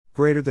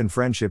Greater than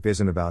friendship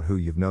isn't about who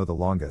you've known the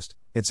longest,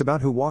 it's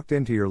about who walked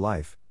into your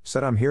life,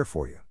 said I'm here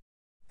for you.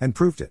 And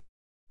proved it.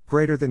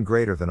 Greater than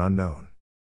unknown.